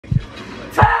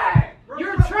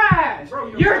trash.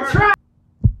 Bro, you're trash.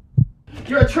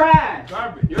 You're trash.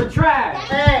 Garbage. You're trash.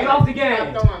 Hey, get off the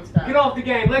game. Get off the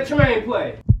game. Let Tremaine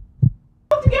play.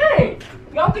 Get off the game.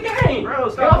 Get off the game. Bro,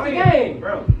 get stop off the game.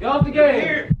 Bro. Get off the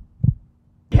game.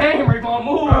 Game, Rayvon.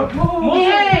 Move. Bro, move.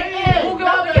 Hey, move. Get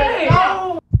off the game.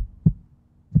 No.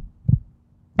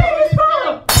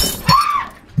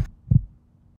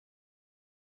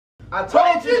 I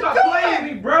told you stop playing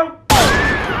me, bro.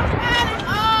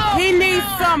 He needs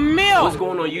some milk. What's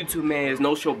going on YouTube, man? It's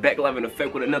No Show back live in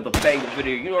effect with another banger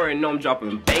video. You already know I'm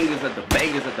dropping bangers at the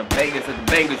bangers at the bangers at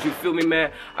the bangers. You feel me,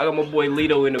 man? I got my boy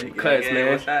Lito in the cuts,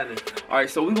 man. Alright,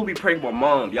 so we gonna be pranking my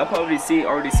mom. Y'all probably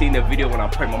already seen that video when I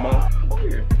prank my mom.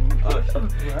 Here.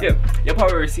 Yeah, y'all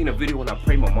probably already seen a video when I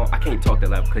prank my mom. I can't talk that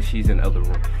loud because she's in the other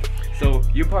room. So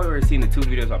you probably already seen the 2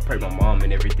 videos I pranked my mom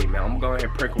and everything, man. I'm gonna go ahead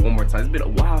and prank her one more time. It's been a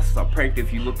while since I pranked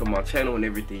if you looked on my channel and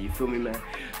everything, you feel me, man?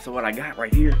 So what I got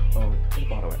right here, this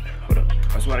bottle, hold up.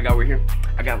 That's what I got right here.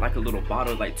 I got like a little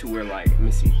bottle, like to where like, let me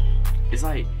see. It's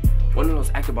like one of those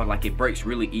active bottles, like it breaks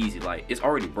really easy. Like it's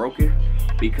already broken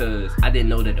because I didn't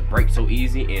know that it breaks so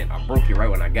easy and I broke it right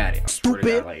when I got it.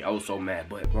 Stupid. Like I was so mad,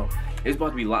 but bro, it's about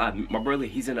to be live. My brother,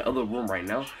 he's in the other room right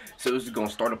now, so it's just gonna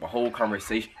start up a whole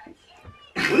conversation.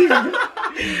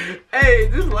 Hey,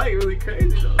 this light really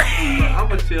crazy though.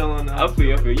 I'ma chill on that. I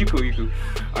feel you. You cool.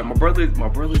 Alright, my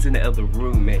brother's in the other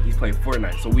room, man. He's playing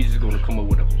Fortnite, so we just gonna come up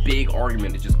with a big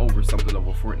argument that's just over something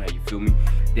over Fortnite. You feel me?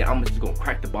 Then I'm just gonna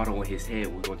crack the bottle on his head.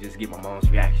 We're gonna just get my mom's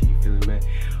reaction. You feel me, man?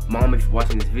 Mom, if you're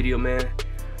watching this video, man,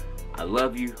 I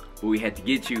love you, but we had to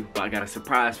get you. But I got a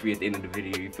surprise for you at the end of the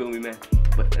video. You feel me, man?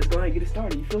 But let's go ahead and get it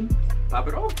started. You feel me? Pop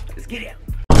it off. Let's get it.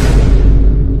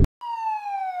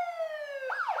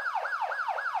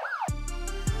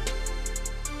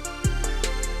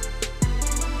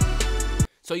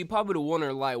 So you probably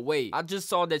wonder, like, wait, I just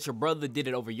saw that your brother did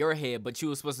it over your head, but you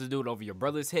were supposed to do it over your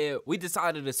brother's head. We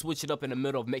decided to switch it up in the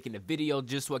middle of making the video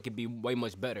just so it could be way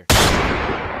much better.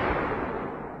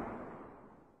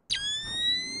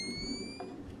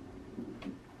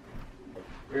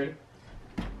 Ready?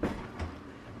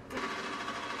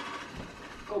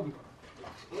 Kobe.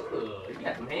 You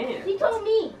got some hands. He told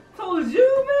me. Told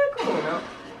you, man? Come on now.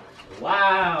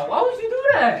 Wow, why would you do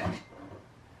that?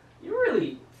 You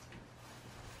really...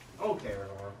 Okay,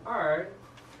 alright.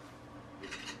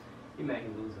 You make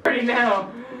him lose. Already now.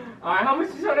 Alright, how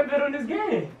much you trying to bet on this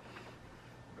game?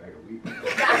 Back a week.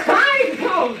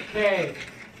 Okay.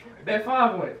 Bet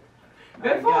 5 on it.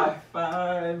 Bet 5.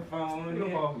 5 on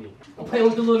Get off me. I'm playing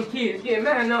with the little kids. Getting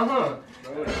mad now, huh?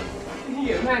 You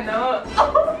getting mad now, huh?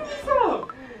 Oh, what's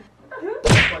up?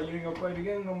 That's why you ain't gonna play the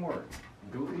game no more.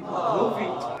 Goofy. Goofy. Man, I'm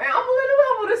gonna let him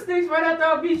hop on the sticks right after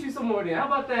I beat you some more then. How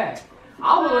about that?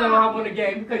 I'm gonna let him hop on the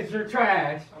game because you're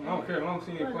trash. I don't care as long as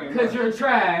you ain't playing much. Because you're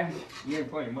trash. You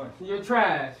ain't playing much. You're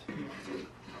trash.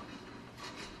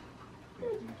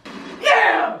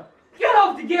 Yeah! Get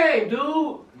off the game,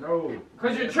 dude! No.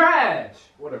 Because you're trash.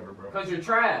 Whatever, bro. Because you're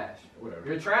trash. Whatever.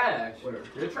 You're trash. Whatever.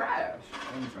 You're trash.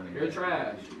 I'm just trying to get You're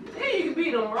trash. Yeah, you can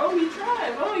beat him, bro. He's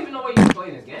trash. I don't even know why you can play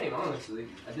this game, honestly,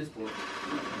 at this point.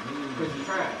 Because you're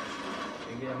trash.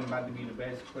 And I'm about to be the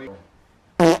best player.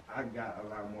 I got a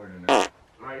lot more than that.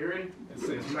 Alright, you ready? It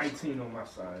says 19 on my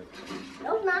side.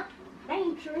 No, it's not. That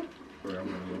ain't true. Bro, I'm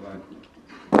gonna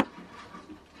lie.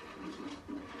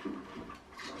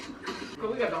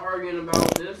 So we got to arguing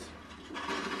about this.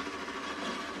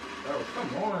 Bro,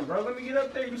 come on, bro. Let me get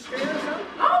up there. You scared or something?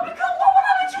 Oh, because why would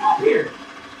I let you up here?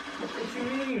 What you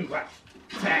mean? What?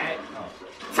 Tag. Oh.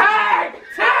 Tag!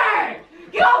 Tag!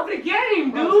 Get off the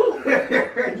game,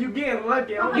 dude! You getting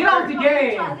lucky. Get off the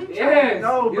game! Yes!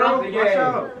 No, Get bro, off the watch game!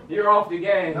 out. You're off the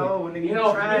game! No, nigga, Get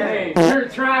off the game! You're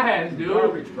trash, dude!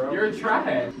 Garbage, bro. You're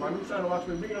trash! Mom, you trying to watch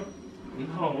me beat him?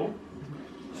 No.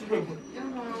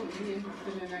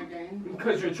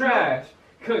 Because you're trash!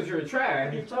 Because you're trash!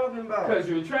 What are you talking about? Because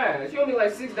you're trash! You owe me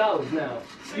like $6 now.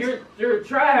 You're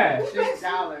trash! $6.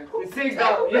 It's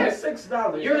 $6. Yes.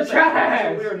 $6. You're That's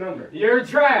trash. a weird number. You're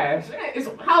trash.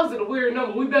 How's it a weird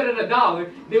number? We bet at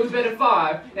 $1. Then we bet at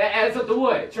 5. That adds up to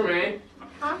what, Tremaine?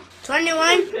 Huh?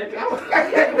 21.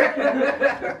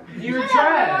 You're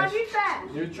trash. You're trash.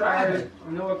 You're trash.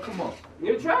 You know what? Come on.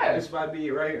 You're trash. This might be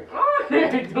it right here.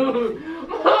 Alright, dude.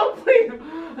 Mom, please.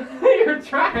 You're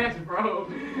trash, bro.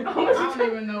 I don't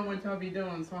even know what y'all be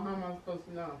doing, so how am I supposed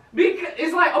to know? Because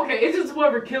it's like, okay, it's just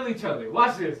whoever kill each other.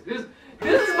 Watch this. This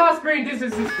is my screen, this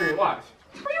is his screen. Watch.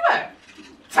 Where you at?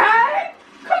 Tag!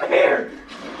 Come here!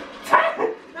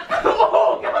 Tag!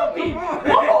 Oh, get off me!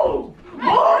 Move!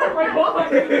 Move!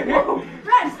 Move!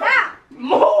 Red, stop!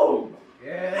 Move!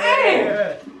 Yeah.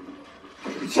 Hey!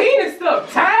 Cheating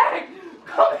stuff! Tag!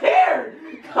 Come here!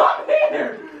 Come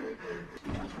here!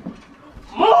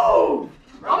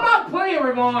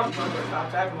 Mom.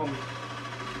 Stop tapping on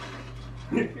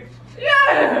me.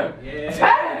 Yeah. Yeah.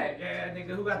 Tag. Yeah,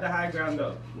 nigga, who got the high ground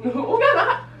though? Who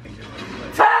got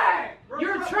the tag?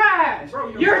 You're trash.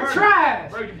 You're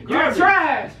trash. You're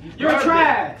trash. You're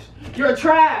trash. You're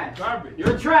trash. Garbage.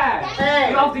 You're trash.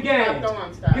 Get off the game.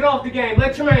 Get off the game.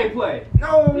 Let Tremaine play.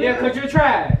 No. Yeah, because you're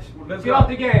trash. Let's Get go. off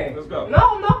the game. Let's go.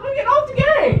 No, get off the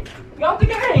game. Get off the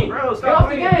game. Bro, Get stop off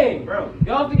the playing. game. Bro.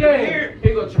 Get off the game. Here.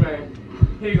 Here you go, Tremaine.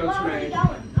 Here you go, Tremaine.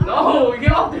 No,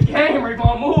 get off the game,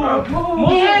 Rayvon. Move. Move. Move.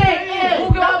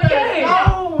 Get off the game.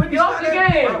 No. Get off the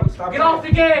game. Bro, stop Get off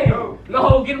the game. No.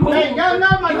 No, get moved. Hey, y'all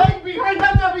know my leg be hurt.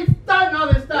 Y'all be starting all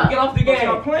this stuff. Get off the game.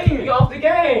 Stop playing. Get off the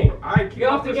game. Alright, keep Get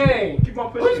on off the pushing. game. Keep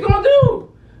on pushing. What you gonna do?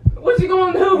 What you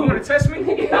gonna do? You wanna test me? Yeah.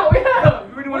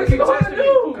 You really wanna What keep you gonna testing me?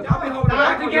 do? 'Cause I'll be holding Get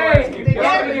back off the on your ass. game. Get Get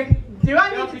off the game. Do I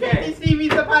need to take these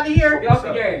TVs up out of here? Get off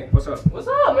the game. What's up? What's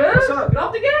up, man? What's up? Get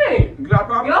off the game. You got a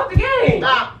problem? Get off the game.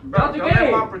 Stop. Get off the Don't let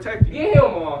game. mom protect you. Get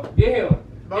him, Mom. Get him.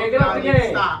 Yeah, get off the y'all need to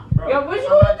game. stop, bro. Yeah, what you I'm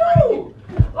gonna not do?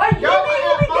 Like, you Y'all need to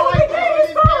get off the game and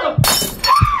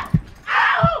stop.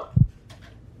 Ow!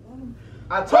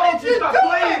 I told you stop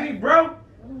playing me, bro.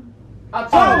 I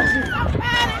told you.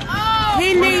 He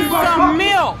needs some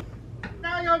milk.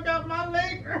 Now y'all got my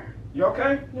leg. You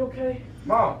okay? You okay?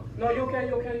 Mom. No, you okay?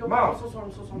 You okay? You okay? Mom. I'm so sorry.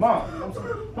 I'm so sorry. Mom. I'm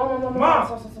sorry. Mom. Mom.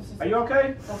 Stop. Are you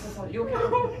okay? Stop. You okay?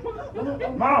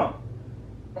 Mom.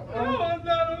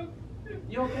 No.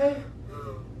 You okay?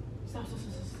 Stop.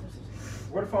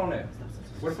 Where the phone at?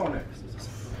 Where the phone at?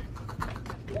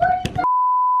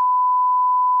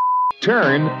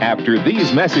 Turn after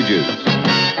these messages.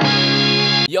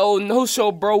 Yo, no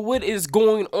show, bro. What is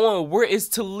going on? Where is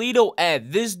Toledo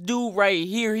at? This dude right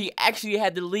here, he actually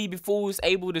had to leave before he was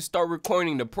able to start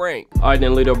recording the prank. All right,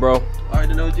 then, Toledo, bro. All right,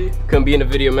 then, OG. Couldn't be in the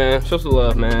video, man. Show some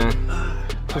love, man.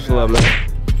 Show some love, man.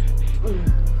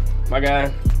 My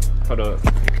guy. Hold up.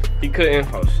 He couldn't.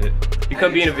 Oh, shit. He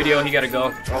couldn't be in the video. He gotta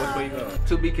go. Oh, which way you going?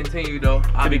 To be continued, though.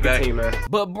 I'll be back. Man.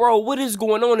 But, bro, what is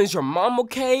going on? Is your mom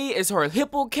okay? Is her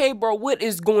hip okay, bro? What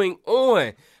is going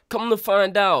on? Come to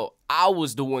find out, I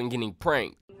was the one getting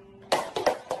pranked.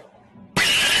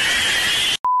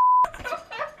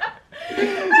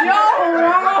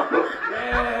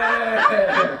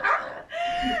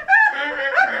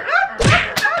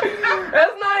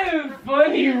 That's not even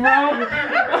funny, bro.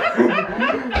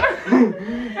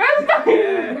 That's not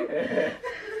even...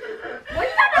 What are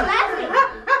you talking about?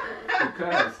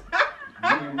 Because me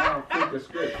and mom flipped the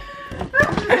script.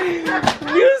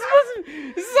 You supposed to...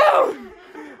 So...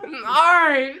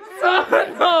 Alright, so,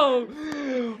 no.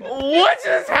 What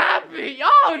just happened?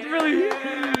 Y'all really...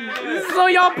 So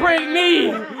y'all pranked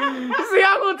me. So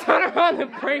y'all gonna turn around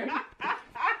and prank me.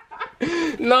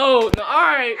 No,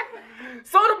 alright.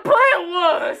 So the plan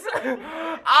was,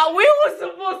 we were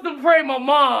supposed to prank my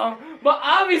mom, but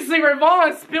obviously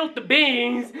Rayvon spilled the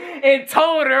beans and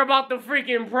told her about the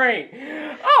freaking prank.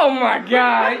 Oh my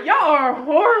god, y'all are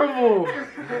horrible.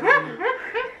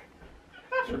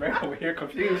 Tremaine over here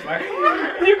confused, like.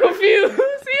 You confused?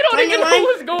 You don't even know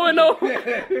what's going on.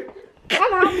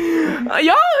 Come on.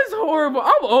 Y'all is horrible.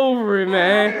 I'm over it,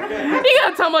 man. You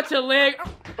gotta talk about your leg.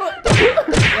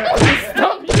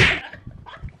 Stump you.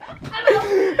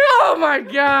 Oh my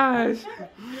gosh.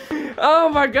 Oh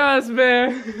my gosh,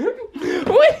 man.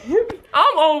 Wait,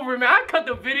 I'm over it, man. I cut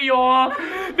the video off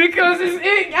because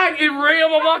I get real.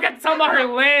 My mom got to talk about her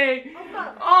leg.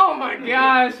 Oh my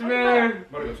gosh, man.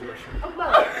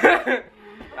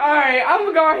 Alright, I'm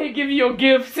gonna go ahead and give you your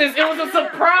gift since it was a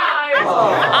surprise.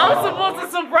 I'm supposed to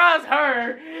surprise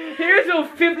her. Here's your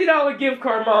 $50 gift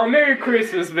card, Mom. Merry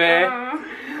Christmas, man.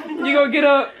 You gonna get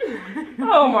up?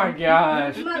 Oh my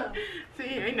gosh. See,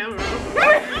 ain't nothing wrong.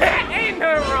 Ain't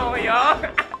nothing wrong, y'all.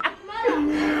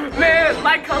 Man,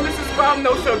 like, comment, subscribe,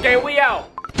 no show gang. We out.